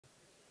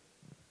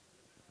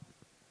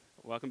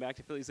Welcome back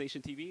to Phillies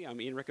Nation TV. I'm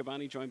Ian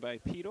Riccaboni, joined by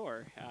Pete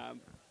Orr.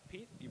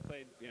 Pete, you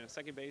played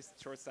second base,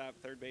 shortstop,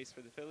 third base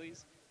for the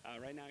Phillies.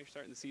 Right now, you're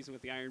starting the season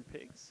with the Iron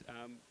Pigs.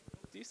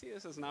 Do you see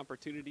this as an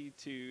opportunity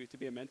to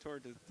be a mentor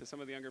to some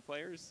of the younger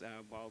players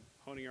while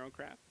honing your own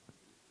craft?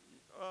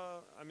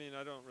 I mean,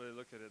 I don't really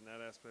look at it in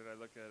that aspect. I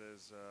look at it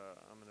as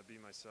I'm going to be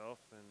myself,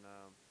 and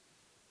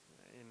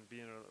in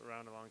being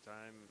around a long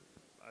time,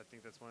 I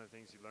think that's one of the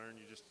things you learn.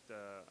 You just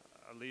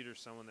a leader,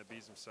 someone that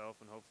bees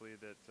himself, and hopefully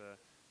that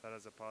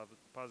has a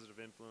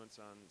positive influence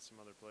on some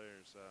other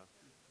players.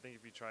 I think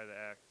if you try to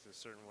act a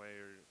certain way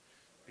or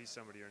be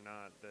somebody or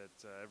not, that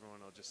everyone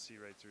will just see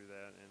right through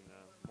that and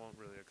won't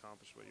really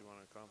accomplish what you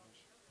want to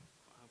accomplish.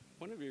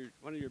 One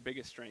of your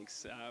biggest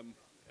strengths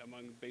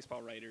among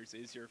baseball writers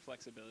is your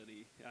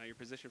flexibility, your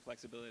position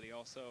flexibility.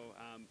 Also,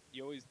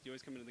 you always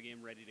come into the game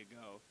ready to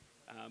go.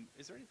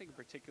 Is there anything in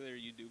particular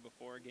you do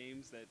before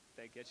games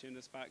that gets you in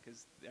the spot?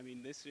 Because I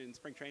mean, in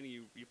spring training,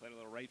 you played a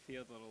little right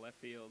field, a little left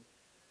field.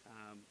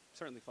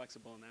 Certainly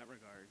flexible in that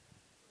regard.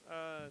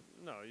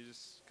 No, you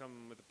just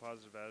come with a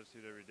positive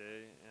attitude every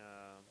day.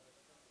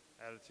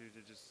 Attitude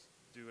to just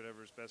do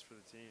whatever is best for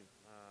the team.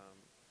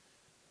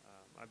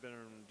 I've been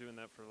doing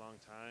that for a long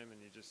time, and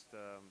you just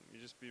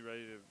be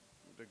ready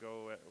to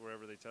go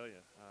wherever they tell you.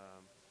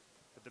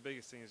 But the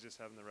biggest thing is just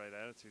having the right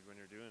attitude when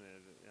you're doing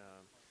it.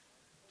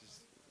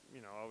 Just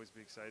always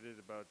be excited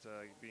about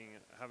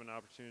having an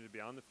opportunity to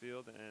be on the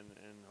field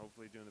and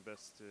hopefully doing the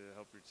best to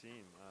help your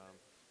team.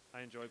 I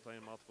enjoy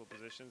playing multiple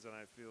positions, and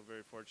I feel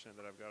very fortunate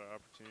that I've got an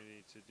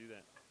opportunity to do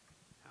that.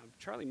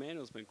 Charlie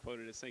Manuel's been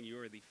quoted as saying you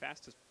are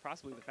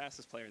possibly the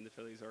fastest player in the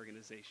Phillies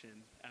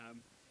organization.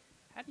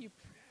 How do you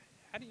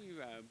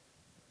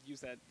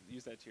use that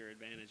to your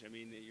advantage? I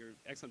mean, you're an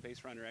excellent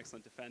base runner,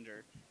 excellent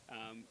defender.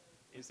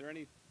 Is there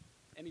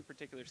any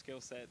particular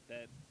skill set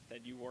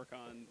that you work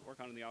on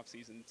in the off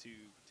season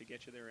to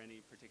get you there?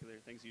 Any particular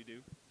things you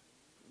do?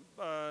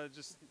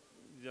 Just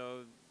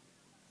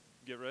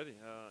get ready.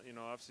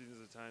 Off season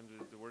is a time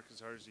to work as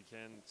hard as you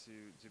can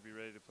to be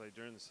ready to play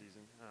during the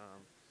season.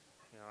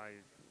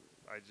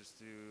 I just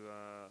do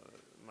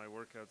my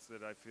workouts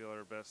that I feel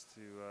are best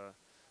to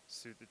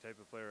suit the type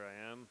of player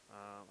I am.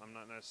 I'm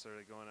not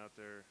necessarily going out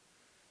there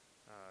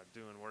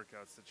doing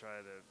workouts to try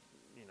to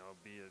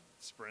be a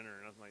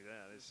sprinter or nothing like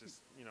that. It's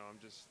just I'm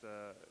just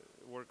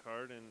work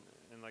hard,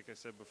 and like I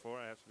said before,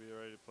 I have to be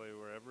ready to play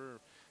wherever.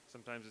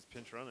 Sometimes it's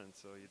pinch running,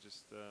 so you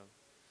just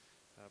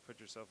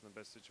put yourself in the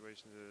best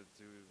situation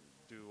to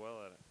do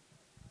well at it.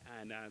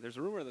 And there's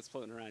a rumor that's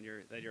floating around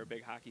that you're a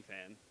big hockey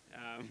fan.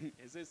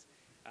 Is this?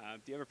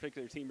 Do you have a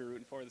particular team you're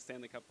rooting for? The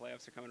Stanley Cup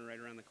playoffs are coming right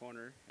around the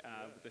corner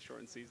with the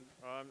shortened season.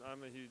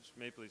 I'm a huge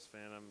Maple Leafs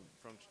fan. I'm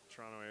from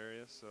Toronto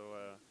area, so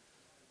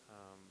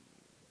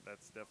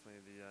that's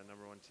definitely the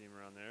 #1 team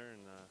around there,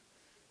 and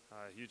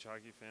a huge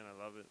hockey fan. I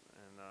love it,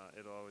 and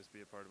it'll always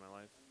be a part of my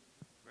life.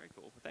 Very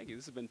cool. Well, thank you.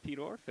 This has been Pete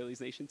Orr,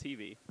 Phillies Nation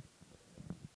TV.